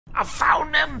I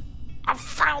found him! I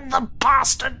found the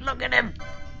bastard! Look at him!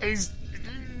 He's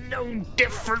no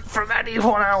different from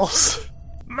anyone else!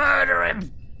 Murder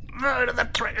him! Murder the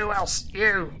prick! Who else?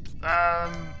 You!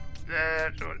 Oh,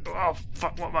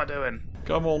 fuck, what am I doing?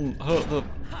 Come on, hurt the...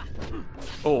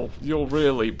 Oh, you're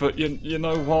really... But you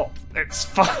know what? It's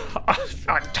fun.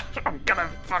 I'm gonna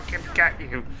fucking get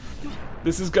you.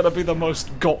 This is gonna be the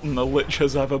most gotten a lich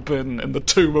has ever been in the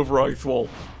Tomb of Wraithwall.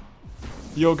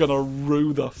 You're gonna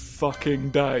rue the fucking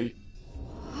day.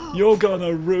 You're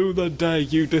gonna rue the day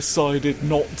you decided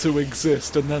not to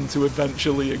exist and then to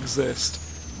eventually exist.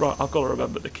 Right, I've got to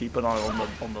remember to keep an eye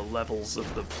on the levels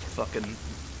of the fucking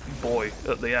boy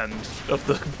at the end of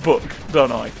the book,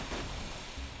 don't I?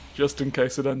 Just in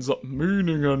case it ends up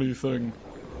meaning anything.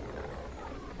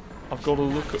 I've got to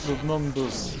look at the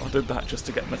numbers. I did that just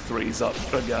to get my 3s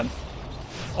up again.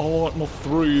 I like my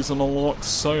 3s and I like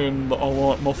saying that I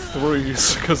like my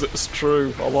 3s because it's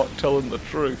true. I like telling the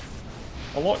truth.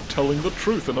 I like telling the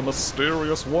truth in a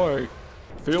mysterious way.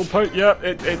 Field paint, yeah,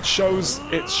 it shows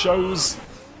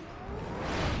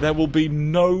there will be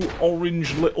no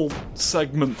orange little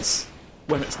segments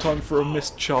when it's time for a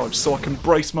mist charge, so I can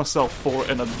brace myself for it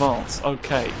in advance.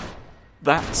 Okay,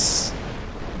 that's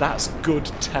good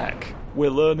tech. We're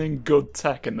learning good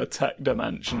tech in the tech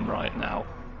dimension right now.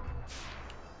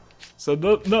 So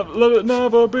let it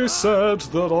never be said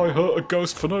that I hurt a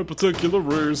ghost for no particular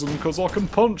reason, because I can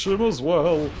punch him as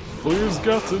well. Please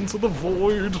get into the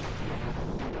void.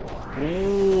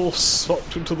 Oh,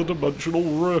 sucked into the dimensional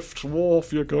rift.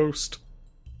 Wharf, you ghost.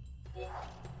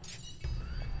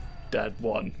 Dead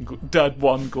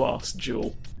one glass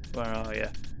jewel. Where are you?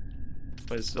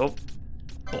 Where's... Oh,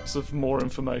 lots of more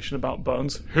information about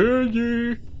bones. Hear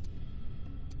ye!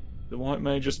 The white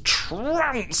mage just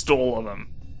trounced all of them.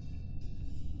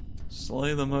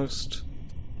 Slay the most.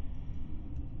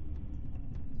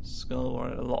 Skull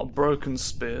warrior, a lot of broken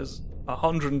spears.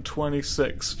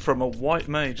 126 from a white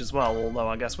mage as well, although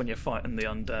I guess when you're fighting the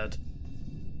undead,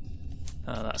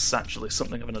 that's actually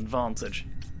something of an advantage.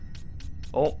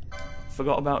 Oh,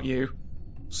 forgot about you.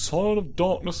 Scion of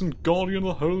darkness and guardian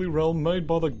of the holy realm, made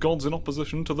by the gods in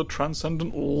opposition to the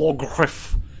transcendent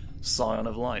Logrif. Scion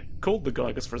of light. Called the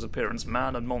Gygus for his appearance,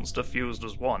 man and monster fused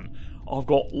as one. I've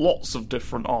got lots of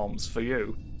different arms for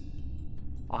you.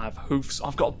 I have hoofs.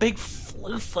 I've got a big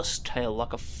floofus tail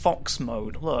like a fox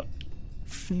mode. Look.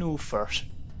 Fnoofert.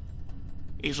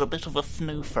 He's a bit of a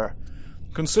fnoofer.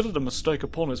 Considered a mistake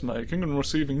upon his making and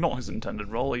receiving not his intended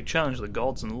role, he challenged the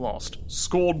gods and lost.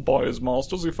 Scored by his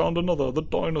masters, he found another, the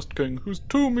Dynast King, whose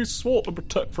tomb he swore to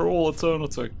protect for all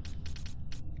eternity.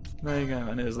 There you go,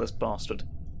 and here's this bastard.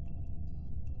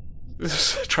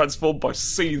 Transformed by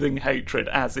seething hatred,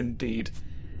 as indeed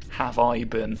have I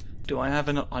been. Do I have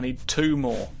enough? I need 2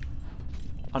 more.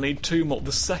 I need 2 more.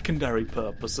 The secondary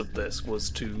purpose of this was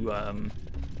to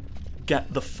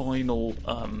get the final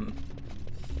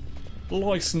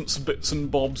license bits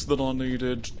and bobs that I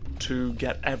needed to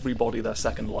get everybody their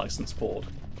second license board.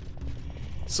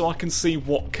 So I can see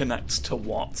what connects to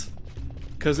what.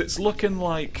 Because it's looking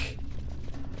like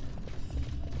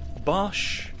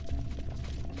Bash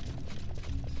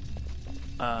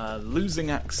losing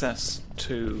access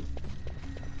to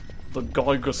the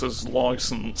Gygus'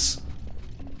 license,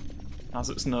 as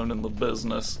it's known in the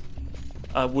business,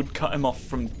 would cut him off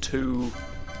from 2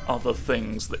 other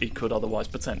things that he could otherwise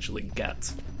potentially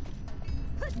get.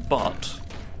 But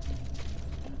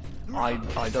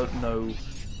I don't know.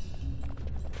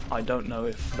 I don't know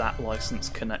if that license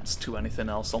connects to anything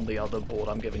else on the other board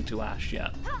I'm giving to Ash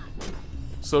yet.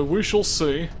 So we shall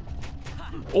see.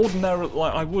 Ordinarily,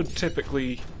 like, I would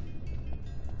typically...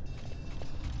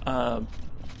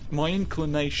 my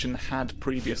inclination had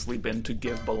previously been to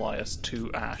give Belias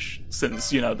to Ash,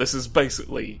 since, you know, this is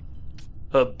basically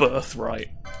her birthright.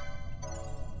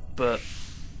 But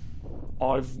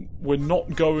we're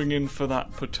not going in for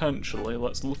that potentially.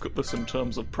 Let's look at this in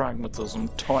terms of pragmatism.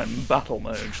 Time Battle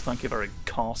Mage. Thank you very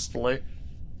castly.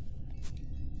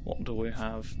 What do we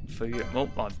have for you? Well,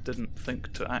 I didn't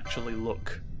think to actually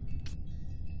look.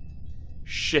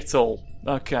 Shit all.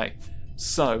 Okay,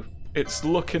 so it's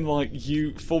looking like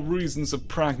you, for reasons of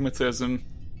pragmatism,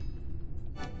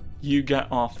 you get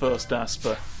our first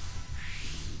Esper.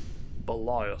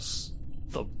 Belias,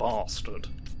 the bastard.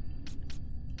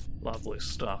 Lovely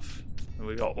stuff. And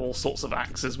we got all sorts of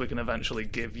axes we can eventually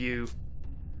give you.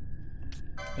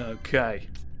 Okay.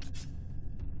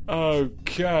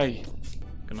 Okay.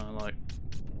 Can I, like...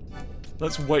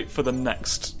 Let's wait for the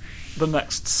next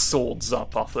swords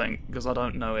up, I think, because I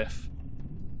don't know if...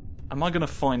 Am I going to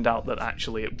find out that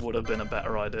actually it would have been a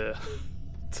better idea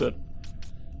to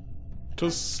to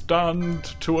stand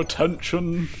to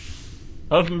attention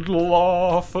and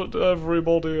laugh at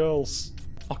everybody else.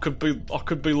 I could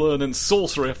be learning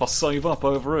sorcery if I save up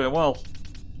over here. Well,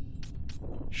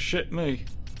 shit me.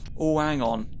 Oh, hang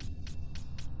on.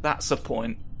 That's a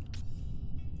point.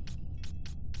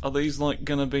 Are these like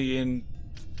gonna be in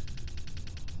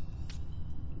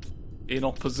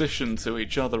opposition to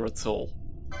each other at all?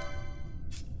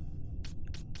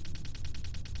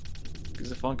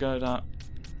 Because if I go down...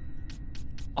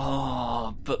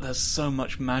 Ah, but there's so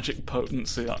much magic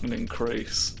potency I can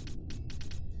increase.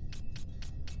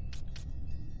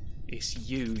 It's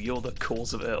you're the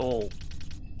cause of it all.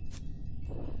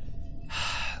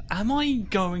 Am I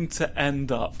going to end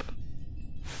up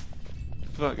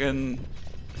fucking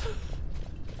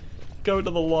going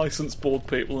to the license board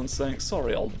people and saying,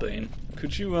 sorry old bean,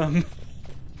 could you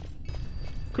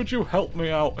help me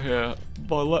out here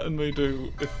by letting me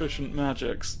do efficient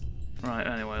magics? Right,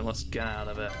 anyway, let's get out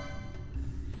of it.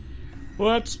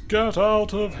 Let's get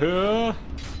out of here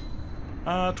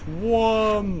at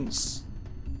once.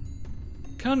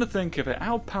 Kind of think of it,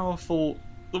 how powerful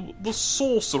the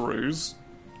sorceries.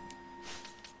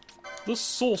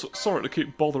 Sorry to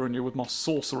keep bothering you with my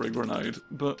sorcery grenade,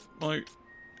 but like,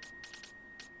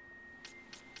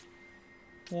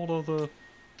 what are the...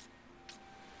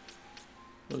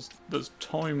 There's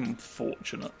time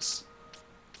fortunates.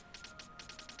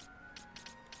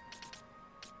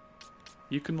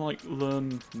 You can like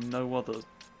learn no other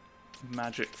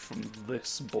magic from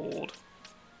this board.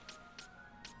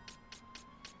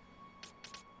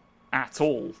 At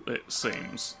all, it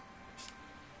seems.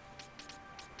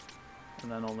 And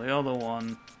then on the other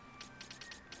one,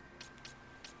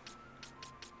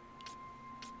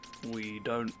 we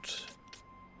don't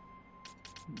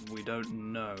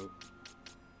know.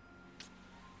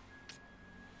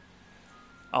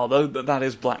 Although that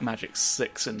is Black Magic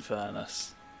 6 in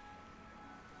fairness.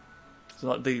 So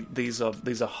like these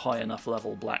are high enough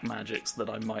level black magics that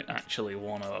I might actually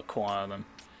want to acquire them.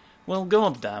 Well,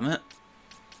 god damn it.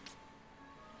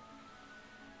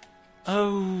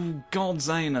 Oh, God's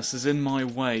anus is in my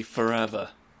way forever.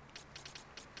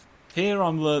 Here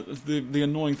I'm the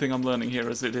annoying thing I'm learning here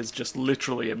is it is just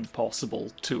literally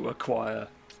impossible to acquire,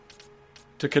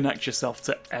 to connect yourself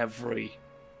to every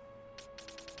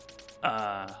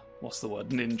what's the word,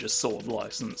 ninja sword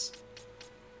license.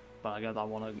 But I guess I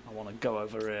wanna go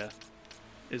over here.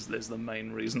 Is the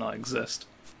main reason I exist.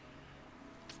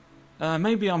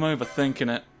 Maybe I'm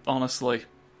overthinking it, honestly.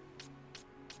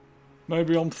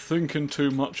 Maybe I'm thinking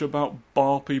too much about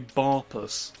Barpy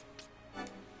Barpus.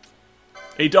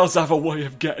 He does have a way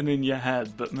of getting in your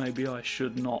head, but maybe I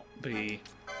should not be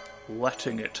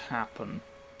letting it happen.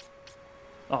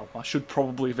 Oh, I should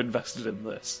probably have invested in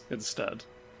this instead.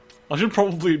 I should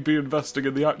probably be investing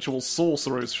in the actual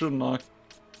sorceries, shouldn't I?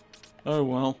 Oh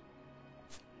well.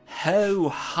 Ho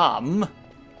hum.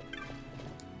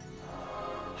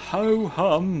 Ho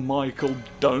hum, Michael,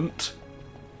 don't.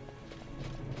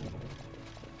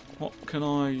 What can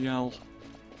I yell?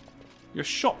 Your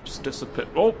shop's disappeared.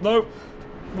 Oh, no!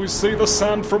 We see the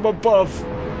sand from above!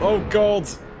 Oh god!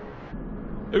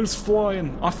 Who's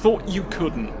flying? I thought you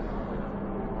couldn't.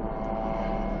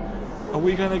 Are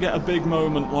we gonna get a big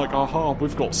moment like, aha,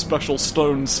 we've got special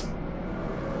stones?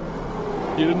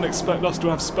 You didn't expect us to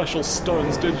have special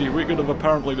stones, did you? We could have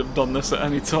apparently done this at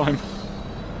any time.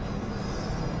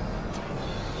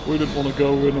 We didn't want to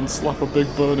go in and slap a big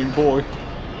burning boy.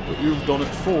 But you've done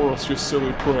it for us, you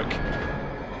silly prick.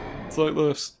 Take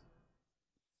this.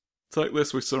 Take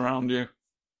this, we surround you.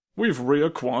 We've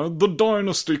reacquired the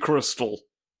Dynasty Crystal.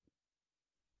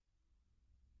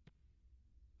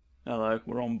 Hello,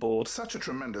 we're on board. Such a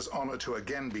tremendous honor to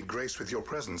again be graced with your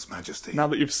presence, Majesty. Now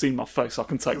that you've seen my face, I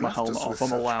can take my helmet off.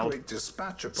 I'm allowed.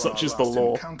 Such is the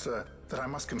law. That I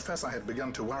must confess I had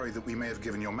begun to worry that we may have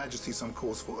given your Majesty some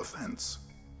cause for offense.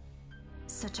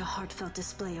 Such a heartfelt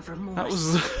display of remorse. That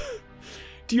was...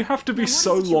 Do you have to be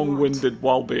so long-winded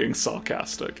while being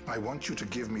sarcastic? I want you to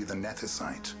give me the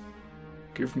nethicite.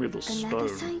 Give me the stone.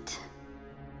 Nethicite?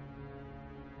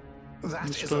 That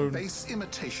is a base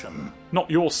imitation. Not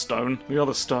your stone, the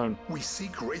other stone. We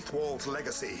seek Wraithwall's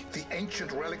legacy, the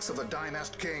ancient relics of the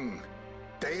Dynast King.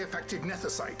 Day-effective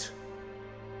nethicite.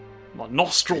 My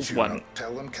nostrils Did you went. not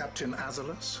tell them, Captain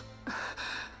Azalus?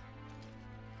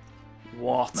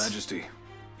 What? Majesty,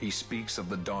 he speaks of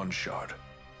the Dawn Shard.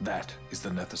 That is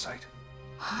the nethicite.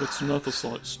 It's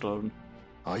nethicite stone.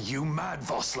 Are you mad,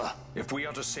 Vossler? If we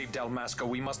are to save Dalmasca,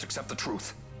 we must accept the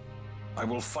truth. I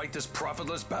will fight this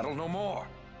profitless battle no more.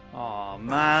 Aw,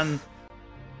 man.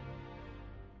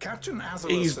 Captain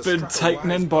Azalus He's has been struck a taken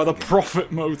wise in by the bargain.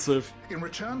 profit motive. In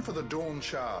return for the Dawn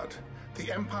Shard,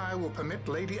 the Empire will permit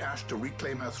Lady Ash to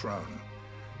reclaim her throne,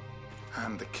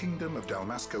 and the kingdom of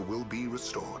Dalmasca will be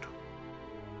restored.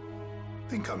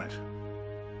 Think on it.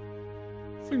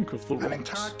 Think of the An rocks.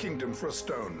 entire kingdom for a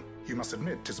stone. You must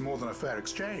admit, 'tis more than a fair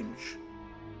exchange.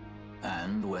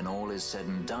 And when all is said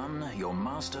and done, your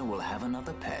master will have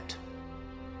another pet.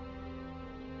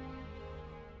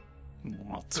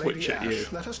 I'll twitch Lady at you.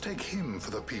 Ash, let us take him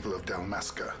for the people of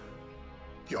Dalmasca.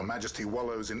 Your Majesty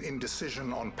wallows in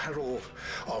indecision on peril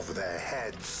of their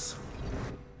heads,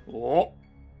 Oh,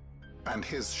 and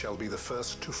his shall be the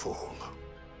first to fall.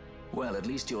 Well, at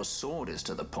least your sword is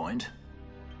to the point.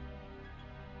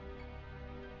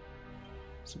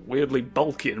 it's weirdly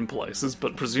bulky in places,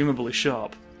 but presumably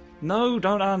sharp. No,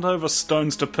 don't hand over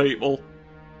stones to people.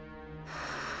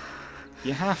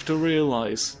 You have to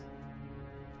realise.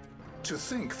 To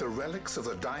think the relics of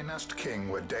the Dynast King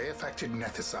were deifacted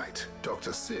nethicite,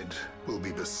 Dr. Sid will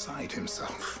be beside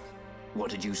himself. What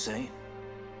did you say?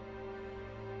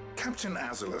 Captain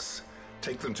Azulus,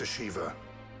 take them to Shiva.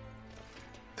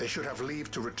 They should have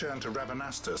leave to return to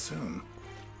Rabanastre soon.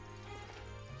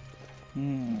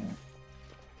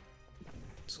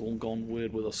 It's all gone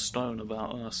weird with a stone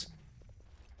about us.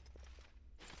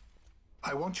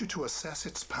 I want you to assess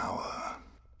its power.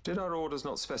 Did our orders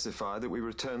not specify that we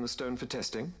return the stone for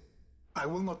testing? I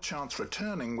will not chance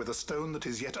returning with a stone that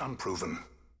is yet unproven.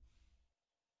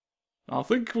 I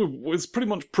think it's pretty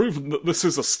much proven that this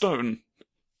is a stone.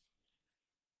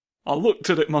 I looked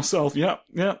at it myself. Yep,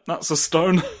 that's a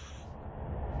stone.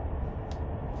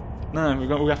 No,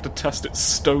 we have to test its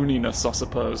stoniness, I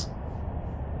suppose.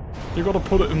 You got to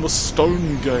put it in the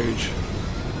stone gauge.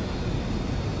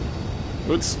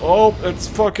 It's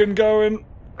fucking going.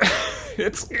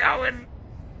 It's going.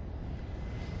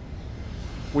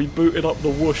 We booted up the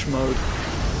whoosh mode.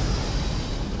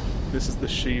 This is the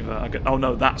Shiva. Oh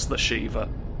no, that's the Shiva.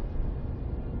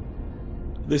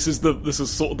 This is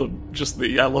sort of just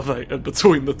the elevator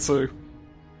between the two.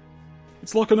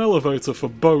 It's like an elevator for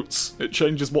boats. It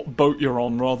changes what boat you're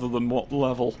on rather than what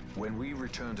level. When we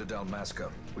return to Dalmasca,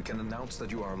 we can announce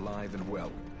that you are alive and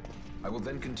well. I will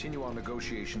then continue our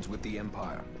negotiations with the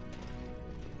Empire.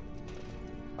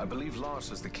 I believe Lars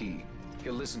has the key.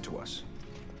 He'll listen to us.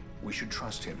 We should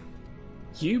trust him.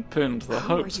 You pinned the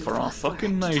Who are hopes you, for our Vassal?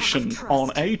 fucking Talk of nation trust.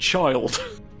 on a child.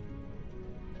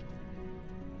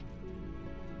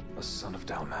 A son of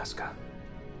Dalmasca.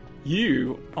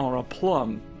 You are a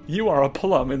plum. You are a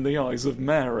plum in the eyes of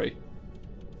Mary.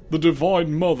 The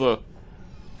Divine Mother.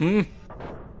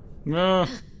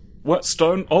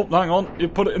 Whetstone. Oh, hang on. You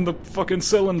put it in the fucking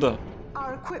cylinder.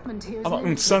 Our equipment here is I can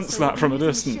limited, sense so that from a we're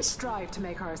using distance. ship's drive to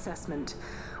make our assessment.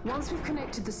 Once we've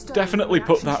connected the stone, Definitely the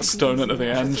put reaction that should be stone easy. into the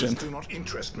engine. Methods do not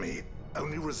interest me,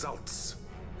 only results.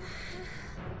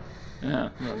 Yeah,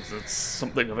 that's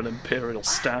something of an Imperial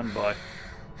standby.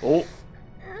 Oh,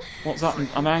 what's that?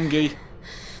 I'm angry.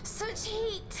 Such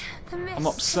heat. The mist I'm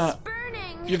upset. is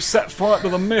burning. You've set fire to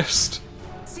the mist.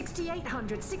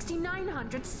 6,800,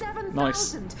 6,900,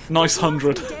 7,000. Nice It's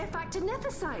 100. Deifacted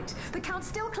nethicite. The count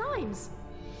still climbs.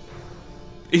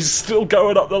 He's still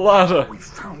going up the ladder. We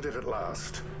found it at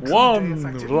last. One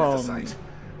Deifacted run. nethicite.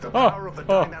 The power of the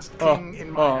Dynast King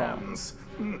in my hands.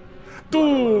 Two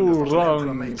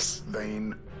Proclamate, runs.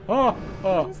 Vain. What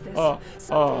is this? Something's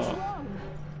wrong.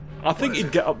 I think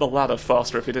he'd get up the ladder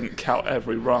faster if he didn't count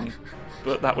every run,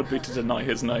 but that would be to deny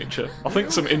his nature. I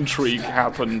think some intrigue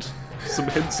happened, some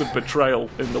hints of betrayal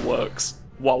in the works,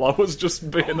 while I was just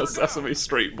being a Sesame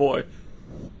Street boy.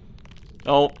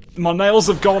 Oh, my nails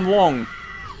have gone long,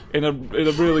 in a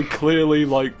really clearly,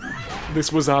 like,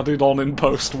 this was added on in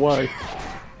post way.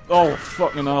 Oh,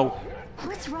 fucking hell.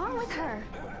 What's wrong with her?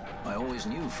 I always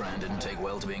knew Fran didn't take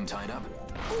well to being tied up.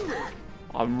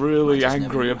 I'm really just never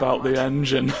angry knew how about the much.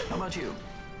 engine. How about you?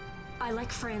 I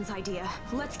like Fran's idea.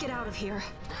 Let's get out of here.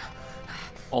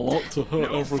 I like to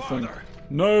hurt No, everything. father.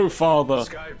 No, father.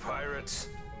 Sky pirates.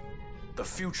 The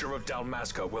future of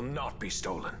Dalmasca will not be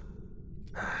stolen.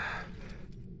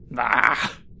 Nah,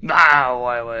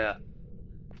 why were you?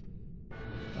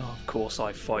 Oh, of course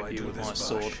I fight Why you do with this, my Bash?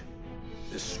 sword.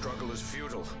 This struggle is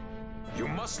futile. You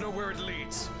must know where it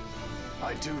leads.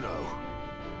 I do know.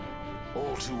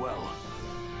 All too well.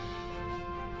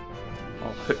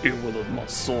 I'll hit you with my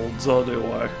swords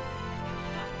anyway.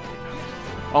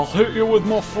 I'll hit you with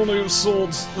my funny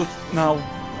swords. Now,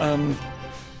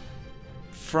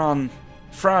 Fran,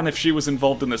 if she was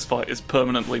involved in this fight, is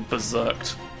permanently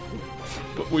berserked.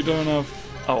 But we don't have...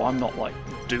 Oh, I'm not, like,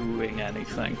 doing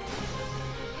anything.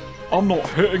 I'm not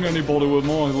hitting anybody with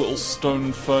my little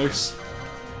stone face.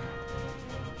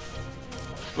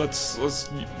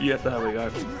 Let's... Yeah, there we go.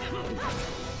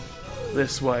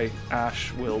 This way,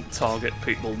 Ash will target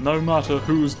people, no matter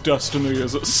whose destiny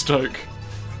is at stake.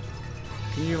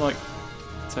 Can you, like,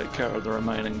 take care of the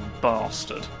remaining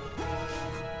bastard?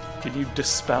 Can you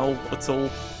dispel at all?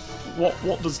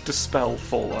 What does dispel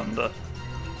fall under?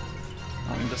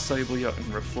 I can disable you, I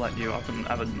can reflect you, I can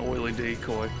have an oily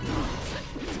decoy.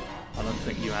 I don't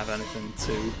think you have anything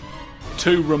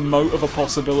too remote of a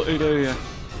possibility, do you?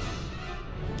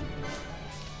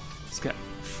 Let's get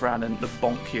Fran in to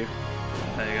bonk you.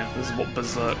 There you go. This is what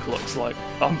Berserk looks like.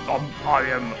 I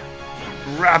am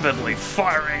rapidly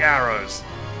firing arrows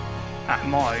at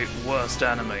my worst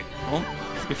enemy. Oh,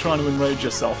 you're trying to enrage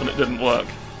yourself and it didn't work.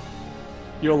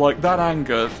 You're like, that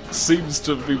anger seems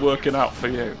to be working out for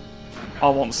you. I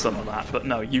want some of that, but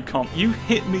no, you can't. You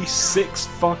hit me 6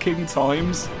 fucking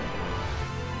times?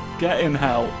 Get in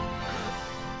hell.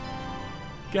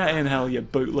 Get in hell, you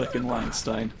bootlicking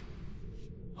Langstain.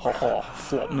 Ha ha,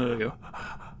 flop moo.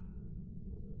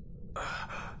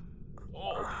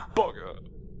 Oh, bugger.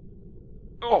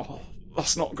 Oh,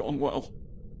 that's not gone well.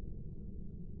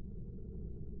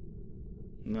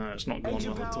 No, it's not gone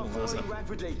well at all, has it?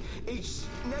 Rapidly. It's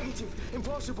negative.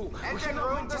 Impossible. Engine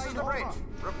room, this is the bridge.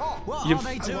 Report.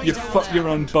 You've fucked your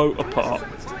own boat apart.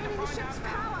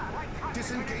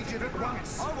 Disengage it at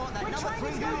once.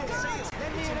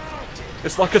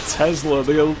 It's like a Tesla.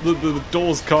 The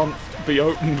doors can't be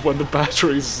opened when the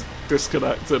battery's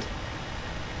disconnected.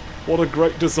 What a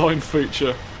great design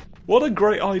feature. What a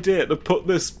great idea to put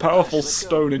this powerful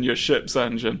stone in your ship's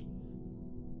engine.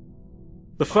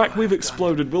 The fact we've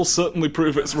exploded will certainly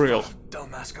prove it's real.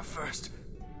 Dalmasca first.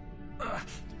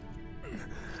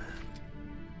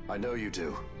 I know you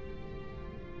do.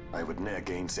 I would ne'er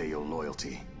gainsay your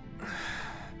loyalty.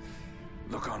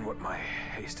 Look on what my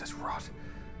haste has wrought.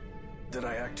 Did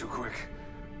I act too quick?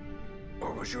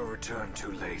 Or was your return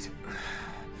too late?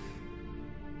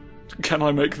 Can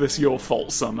I make this your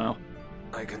fault somehow?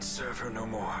 I can serve her no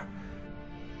more.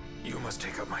 You must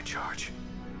take up my charge.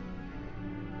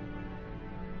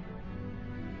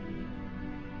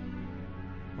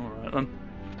 Alright then.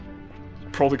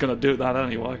 Probably gonna do that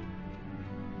anyway.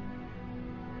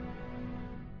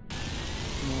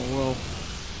 Oh well.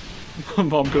 I'm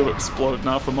gonna explode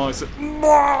now for my sake.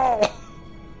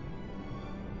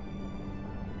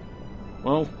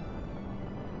 Well,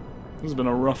 this has been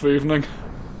a rough evening.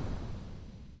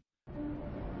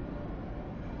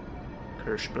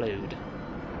 Kershblade.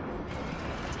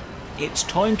 It's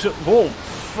time to... Whoa,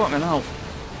 fucking hell.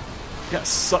 Get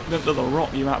sucked into the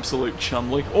rock, you absolute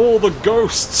chumley. All the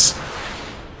ghosts!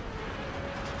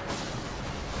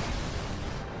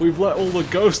 We've let all the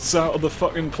ghosts out of the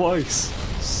fucking place.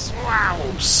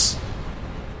 Swouse!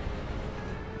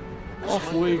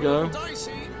 Off we go.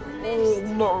 Oh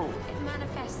no! It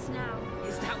manifests now.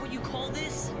 Is that what you call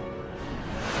this?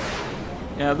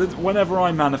 Yeah, whenever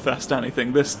I manifest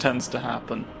anything, this tends to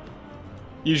happen.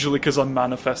 Usually because I'm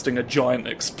manifesting a giant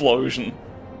explosion.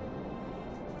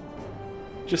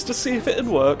 Just to see if it'd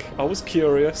work. I was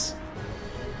curious.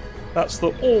 That's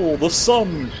the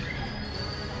sun!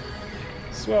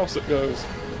 Swouse it goes.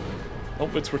 Oh,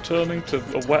 it's returning to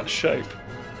a wet shape.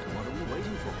 What are we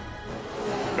waiting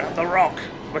for? Grab the rock.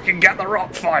 We can get the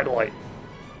rock finally.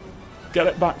 Get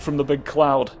it back from the big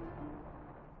cloud.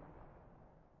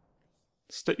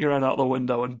 Stick your head out the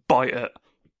window and bite it.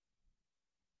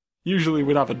 Usually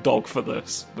we'd have a dog for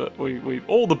this, but we...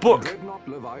 Oh, the book! The dreadnought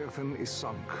Leviathan is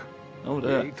sunk. Oh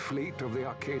dear. The 8th fleet of the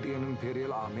Arcadian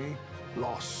Imperial Army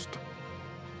lost.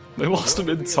 They lost an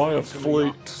entire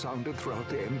fleet. Sounded throughout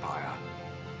the Empire.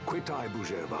 Quit I,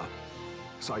 Bujeva.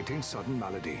 Citing sudden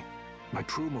malady. My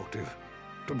true motive.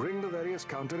 To bring the various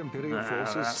counter-imperial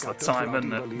forces that's the scattered time, throughout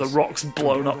isn't it? Ivalice The rock's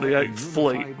blown up the together 8th in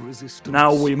fleet. unified resistance.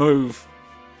 Now we move.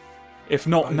 If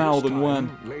not By now, this then time,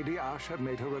 when? Lady Ash had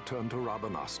made her return to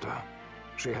Rabanastre.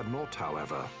 She had not,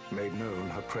 however, made known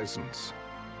her presence.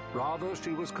 Rather,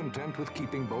 she was content with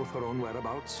keeping both her own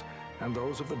whereabouts and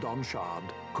those of the Don Shard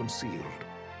concealed.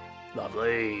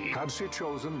 Lovely. Had she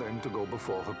chosen then to go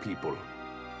before her people,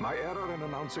 my error in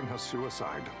announcing her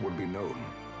suicide would be known,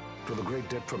 to the great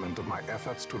detriment of my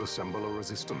efforts to assemble a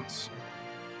resistance.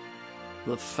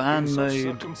 The In such fan-made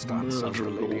circumstance as the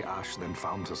Lady murderer. Ash then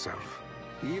found herself,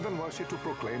 even were she to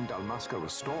proclaim Dalmasca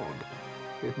restored,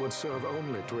 it would serve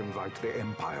only to invite the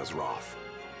Empire's wrath.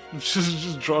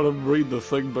 Just trying to read the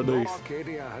thing Though beneath.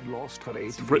 Arcadia had lost her 8th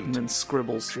It's written fleet, in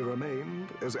scribbles. she remained,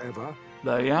 as ever,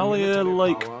 The Allier military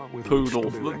Lake power with which Poodle.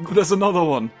 to be reckoned. There's another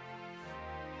one.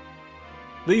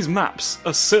 These maps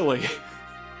are silly.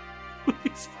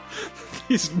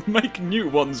 Please make new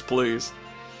ones, please.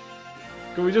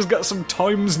 Can we just get some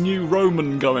Times New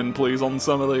Roman going, please, on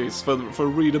some of these, for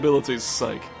readability's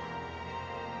sake?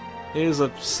 Here's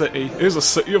a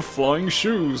city of flying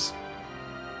shoes.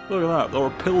 Look at that, or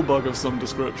a pillbug of some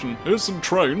description. Here's some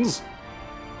trains.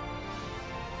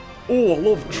 Oh, I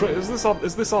love trains.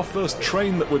 Is this our first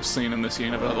train that we've seen in this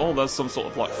universe? Oh, there's some sort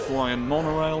of like flying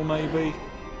monorail, maybe.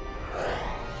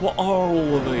 What are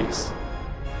all of these?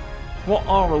 What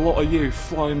are a lot of you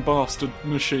flying bastard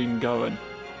machine going?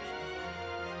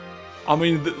 I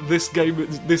mean, this game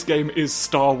is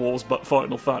Star Wars but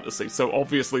Final Fantasy, so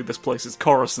obviously this place is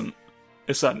Coruscant,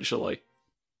 essentially.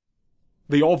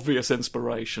 The obvious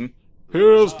inspiration.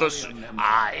 Here's the...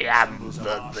 I am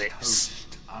the this.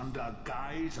 Under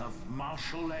guise of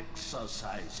martial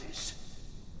exercises.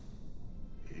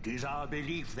 It is our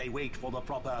belief they wait for the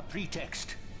proper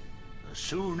pretext, the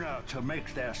sooner to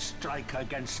make their strike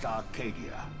against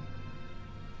Arcadia.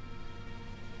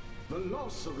 The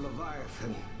loss of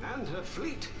Leviathan and her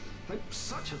fleet at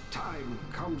such a time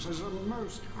comes as a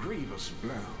most grievous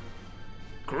blow.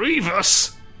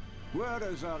 Grievous? Were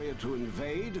Azaria to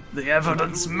invade, the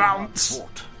evidence mounts.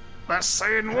 They're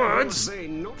saying words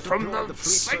from the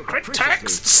sacred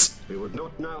texts. We would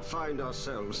not now find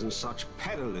ourselves in such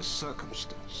perilous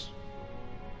circumstance.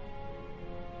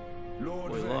 We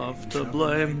love to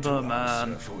blame the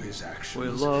man. We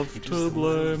love to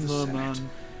blame the man.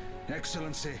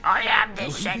 Excellency, I am the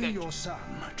Senate. Your son,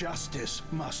 justice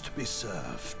must be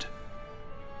served.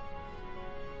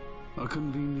 A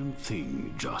convenient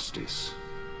thing, justice.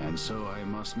 And so I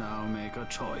must now make a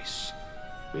choice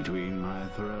between my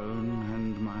throne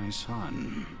and my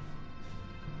son.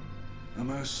 A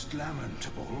most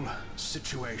lamentable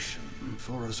situation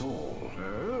for us all.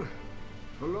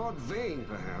 For Lord Vane,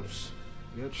 perhaps.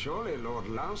 Yet surely Lord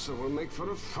Larsa will make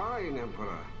for a fine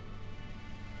emperor.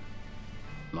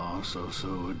 Larsa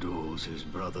so adores his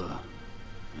brother,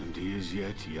 and he is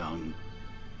yet young.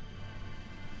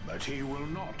 But he will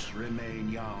not remain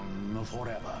young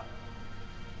forever.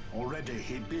 Already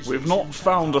he We've not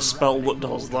found a spell that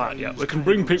does that yet. We can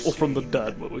bring people from the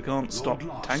dead, but we can't stop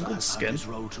tangled skin. His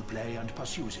role to play and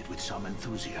pursues it with some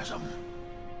enthusiasm.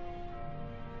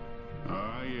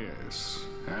 Ah, yes.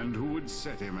 And who would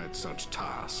set him at such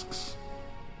tasks?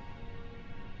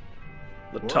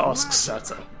 The task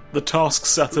setter. The task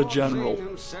setter general. Lord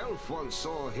himself once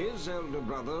saw his elder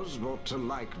brothers brought to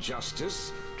like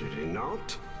justice, did he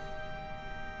not?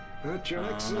 At your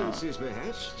Excellency's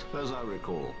behest, as I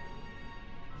recall.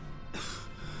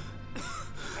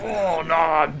 Oh no,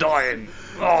 I'm dying.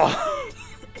 Oh.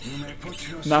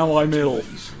 Now I'm ill.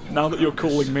 Now that you're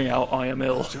calling me out, I am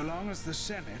ill. So long as the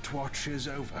Senate watches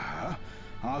over her,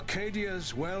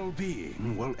 Arcadia's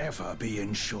well-being will ever be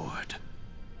ensured.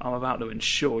 I'm about to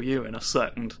insure you in a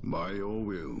second. By your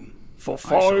will. For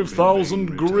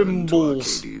 5,000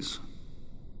 Grimbles.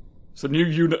 It's a new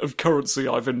unit of currency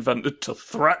I've invented to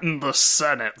threaten the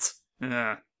Senate.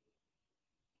 Yeah.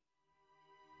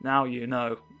 Now you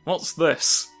know. What's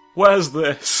this? Where's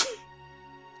this?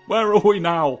 Where are we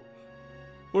now?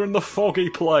 We're in the foggy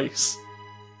place.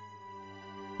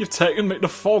 You've taken me to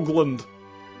Fogland.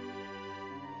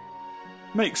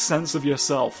 Make sense of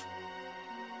yourself.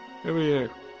 Who are you?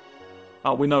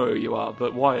 Oh, we know who you are,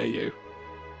 but why are you?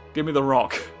 Give me the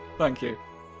rock. Thank you.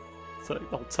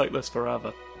 I'll take this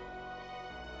forever.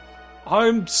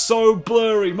 I'm so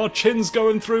blurry. My chin's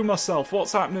going through myself.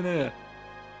 What's happening here?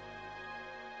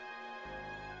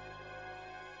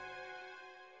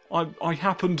 I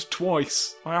happened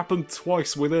twice. I happened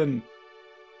twice within.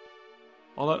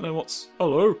 I don't know what's...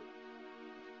 Hello?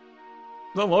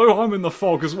 Hello, I'm in the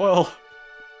fog as well.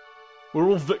 We're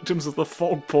all victims of the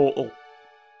fog portal.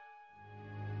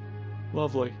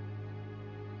 Lovely.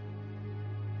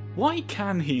 Why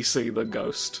can he see the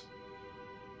ghost?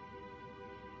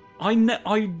 I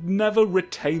never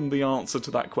retain the answer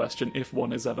to that question if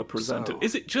one is ever presented. So,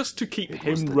 is it just to keep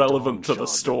him relevant to the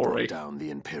story? Down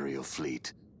the Imperial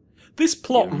fleet. This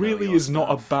plot really is not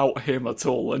about him at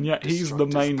all, and yet he's the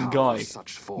main guy,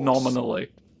 nominally.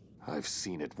 I've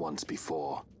seen it once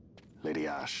before. Lady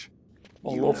Ash,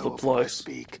 I love the place.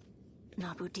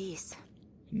 Nabudis.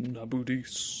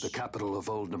 Nabudis. The capital of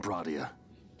old Nebradia,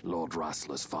 Lord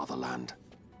Rassler's fatherland.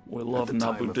 We love At the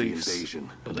time of the Nabudis, invasion,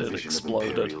 but a it division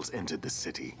exploded. of Imperials entered the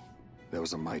city. There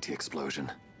was a mighty explosion.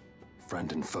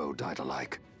 Friend and foe died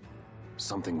alike.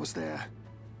 Something was there.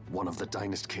 One of the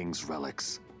Dynast King's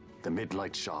relics. The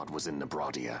Midlight Shard was in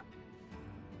Nebradia.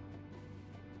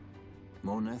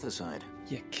 More Nethicide.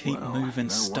 You keep Well, moving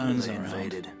no stones wonder they around.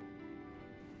 invaded.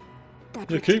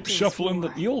 You keep shuffling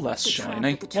that you're less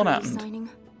shiny. What happened? Signing,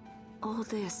 all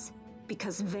this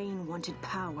because Vane wanted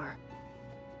power.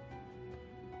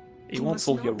 He wants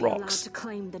all your must not be allowed rocks. to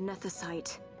claim the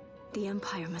Nethicite. The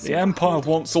Empire must. The Empire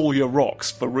wants all your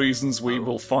rocks for reasons we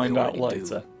will find out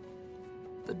later.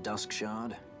 The Dusk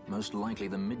Shard? Most likely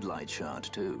the Midlight Shard,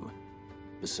 too.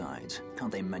 Besides,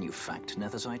 can't they manufacture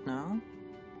Nethicite now?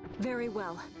 Very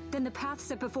well. Then the path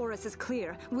set before us is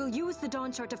clear. We'll use the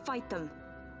Dawn Shard to fight them.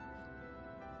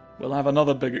 We'll have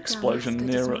another big explosion Damaska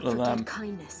nearer does to not them. forget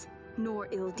kindness, nor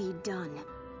ill deed done.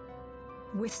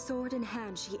 With sword in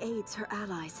hand, she aids her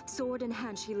allies. Sword in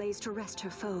hand, she lays to rest her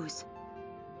foes.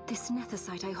 This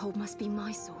Nethicite I hold must be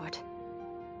my sword.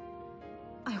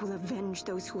 I will avenge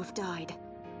those who have died,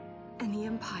 and the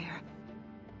Empire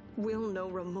will know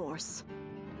remorse.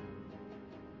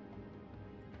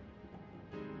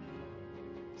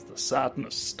 It's the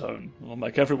Sadness Stone. It'll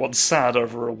make everyone sad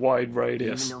over a wide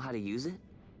radius. Do you even know how to use it?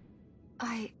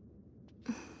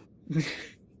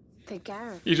 The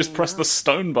Garif. You just press the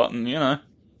stone button, you know.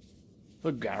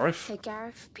 The Garif. The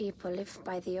Garif people live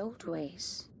by the old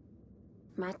ways.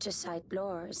 Matricide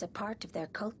lore is a part of their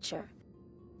culture.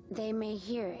 They may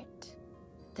hear it.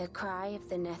 The cry of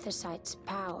the Nethicite's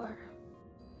power.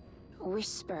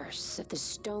 Whispers of the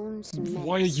stone's menace.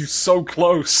 Why are you so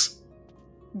close?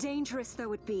 Dangerous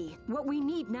though it be, what we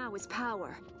need now is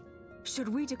power. Should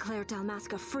we declare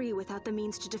Dalmasca free without the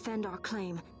means to defend our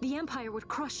claim, the Empire would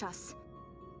crush us.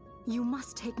 You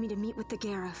must take me to meet with the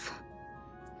Garif.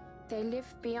 They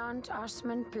live beyond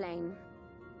Osman Plain.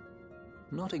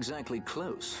 Not exactly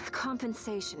close.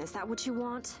 Compensation, is that what you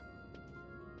want?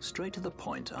 Straight to the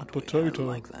point, aren't we? Potato. I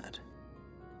like that.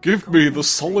 Give me the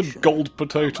solid gold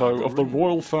potato of the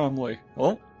royal family.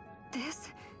 What? This?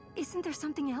 Isn't there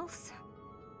something else?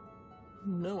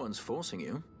 No one's forcing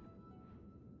you.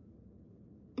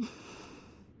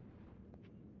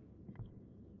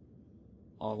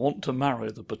 I want to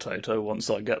marry the potato once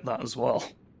I get that as well.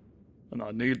 And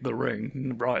I need the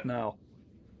ring right now.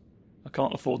 I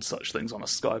can't afford such things on a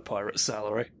Sky Pirate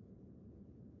salary.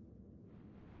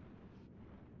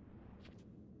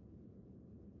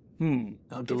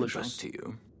 I'll delicious. Give it back to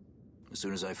you as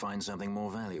soon as I find something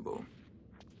more valuable.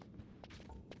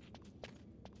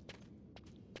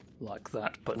 Like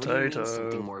that What do you mean, potato.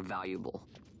 something more valuable?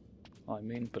 I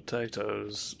mean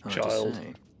potatoes, Hard to child.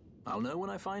 say. I'll know when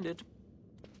I find it.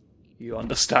 You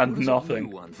understand nothing.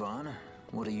 New one, Vaughn.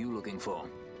 What are you looking for?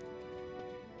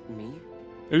 Me?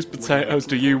 Whose potatoes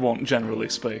do you want, generally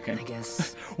speaking? I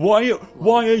guess. Why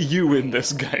are you in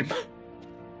this game?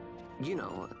 You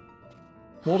know.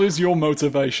 What is your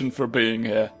motivation for being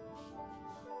here?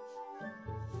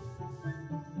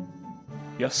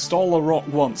 You stole a rock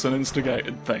once and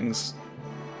instigated things.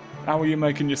 How are you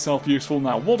making yourself useful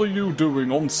now? What are you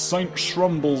doing on St.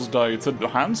 Shrumble's Day? To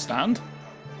handstand?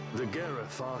 The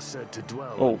Garif are said to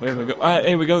dwell. Oh, here we go.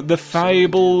 Here we go. The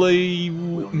Fably...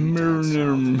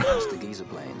 The Giza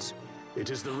Plains. It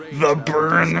is the rain. The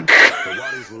burn. The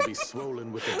waters will be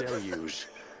swollen with the deluge.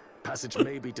 Passage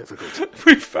may be difficult.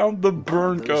 We found the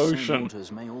burnt ocean.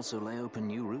 May also lay open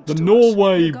new routes The to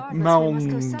Norway us.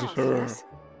 Mounder.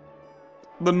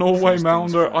 The Norway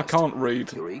Mounder. I can't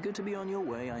read. You're eager to be on your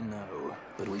way, I know,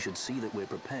 but we should see that we're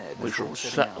prepared. We before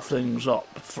should setting set out. things up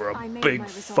for I a made big my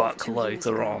resolve fuck 2 years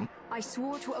later ago. on. I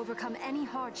swore to overcome any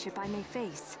hardship I may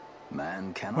face.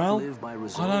 Man cannot Well, live by I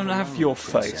resolve don't have alone, your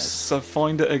princess. face, so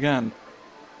find it again.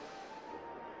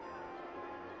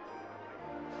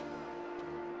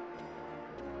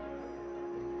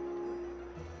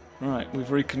 Right, we've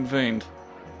reconvened.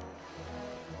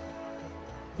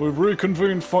 We've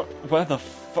reconvened for... Where the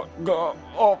fuck...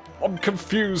 Oh, I'm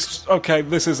confused. Okay,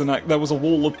 this is an act. There was a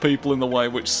wall of people in the way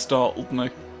which startled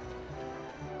me.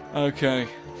 Okay.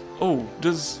 Oh,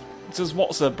 does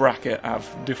What's a Bracket have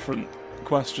different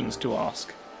questions to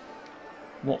ask?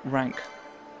 What rank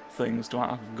things do I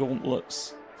have?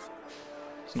 Gauntlets.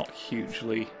 It's not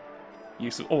hugely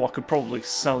useful. Oh, I could probably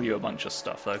sell you a bunch of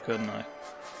stuff though, couldn't I?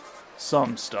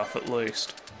 Some stuff at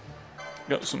least.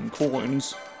 Get some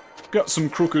coins. Get some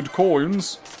crooked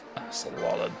coins. That's a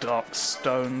lot of dark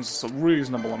stones. It's a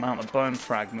reasonable amount of bone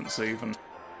fragments even.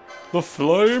 The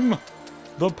flame.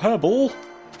 The pebble.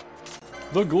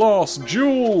 The glass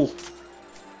jewel.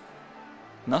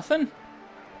 Nothing?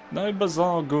 No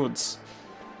bizarre goods.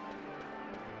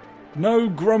 No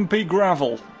grumpy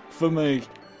gravel for me.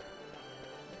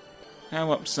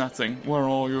 How upsetting. Where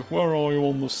are you? Where are you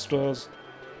on the stairs?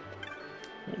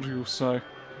 What do you say?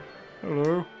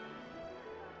 Hello?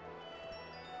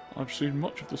 I've seen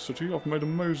much of the city. I've made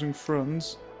amazing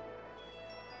friends.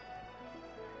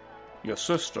 Your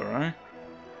sister, eh?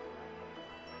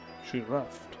 She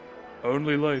left.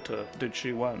 Only later did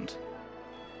she went.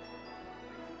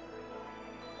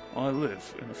 I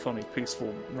live in a funny,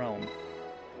 peaceful realm.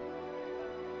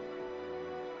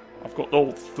 I've got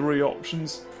all 3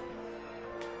 options.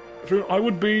 I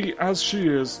would be as she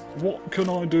is. What can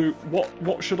I do?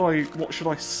 What should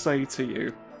I say to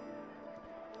you?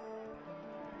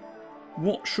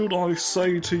 What should I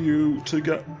say to you to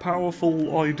get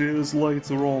powerful ideas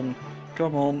later on?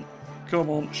 Come on,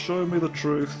 show me the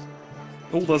truth.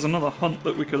 Oh, there's another hunt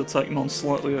that we could have taken on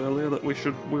slightly earlier that we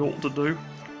ought to do.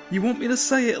 You want me to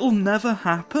say it'll never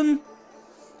happen?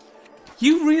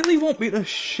 You really want me to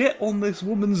shit on this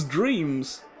woman's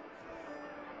dreams?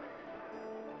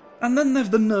 And then they've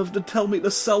the nerve to tell me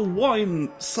to sell wine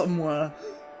somewhere.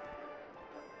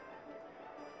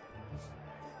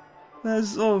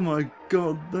 Oh my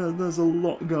god, there's a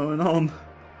lot going on.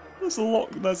 There's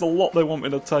a lot they want me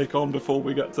to take on before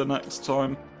we get to next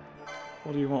time.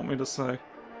 What do you want me to say?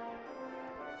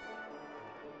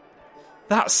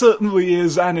 That certainly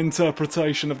is an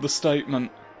interpretation of the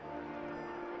statement.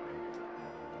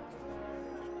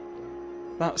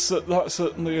 That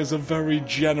certainly is a very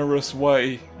generous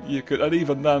way you could, and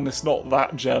even then it's not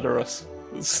that generous.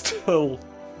 It's still...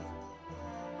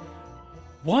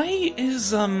 Why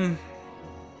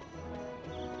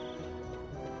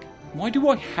do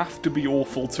I have to be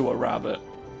awful to a rabbit?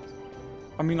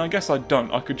 I mean, I guess I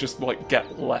don't. I could just, like,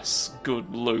 get less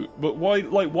good loot. But why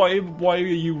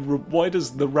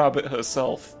does the rabbit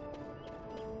herself,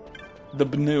 the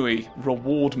Bnui,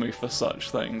 reward me for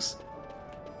such things?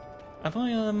 Have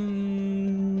I, any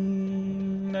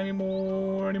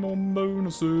more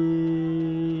bonuses?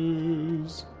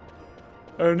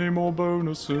 Any more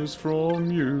bonuses from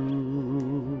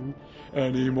you?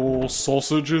 Any more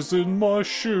sausages in my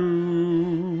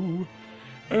shoe?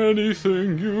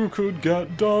 Anything you could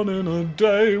get done in a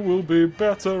day will be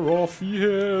better off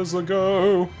years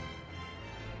ago.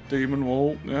 Demon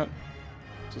Wall, yeah.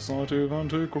 Society of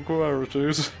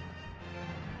Antiquarities.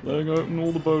 Laying open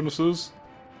all the bonuses.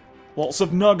 Lots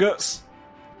of nuggets.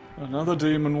 Another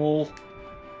Demon Wall.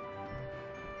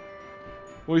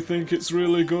 We think it's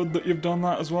really good that you've done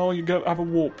that as well. You have a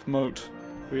warp moat.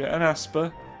 We get an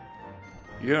Esper.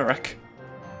 Yurik.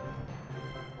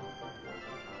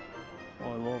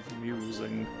 I love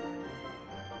musing.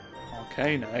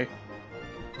 Arcane.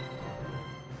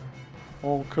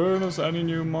 Arcanus, any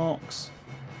new marks?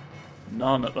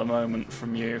 None at the moment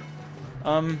from you.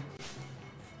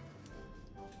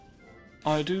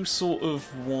 I do sort of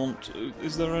want...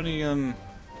 Is there any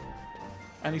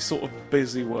sort of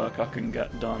busy work I can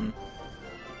get done?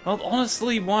 Well,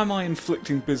 honestly, why am I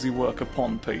inflicting busy work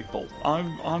upon people?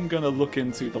 I'm gonna look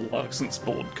into the license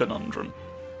board conundrum.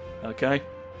 Okay?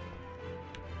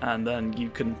 And then you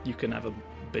can have a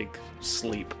big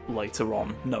sleep later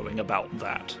on knowing about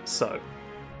that. So,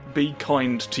 be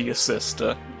kind to your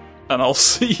sister, and I'll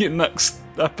see you next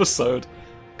episode.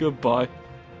 Goodbye.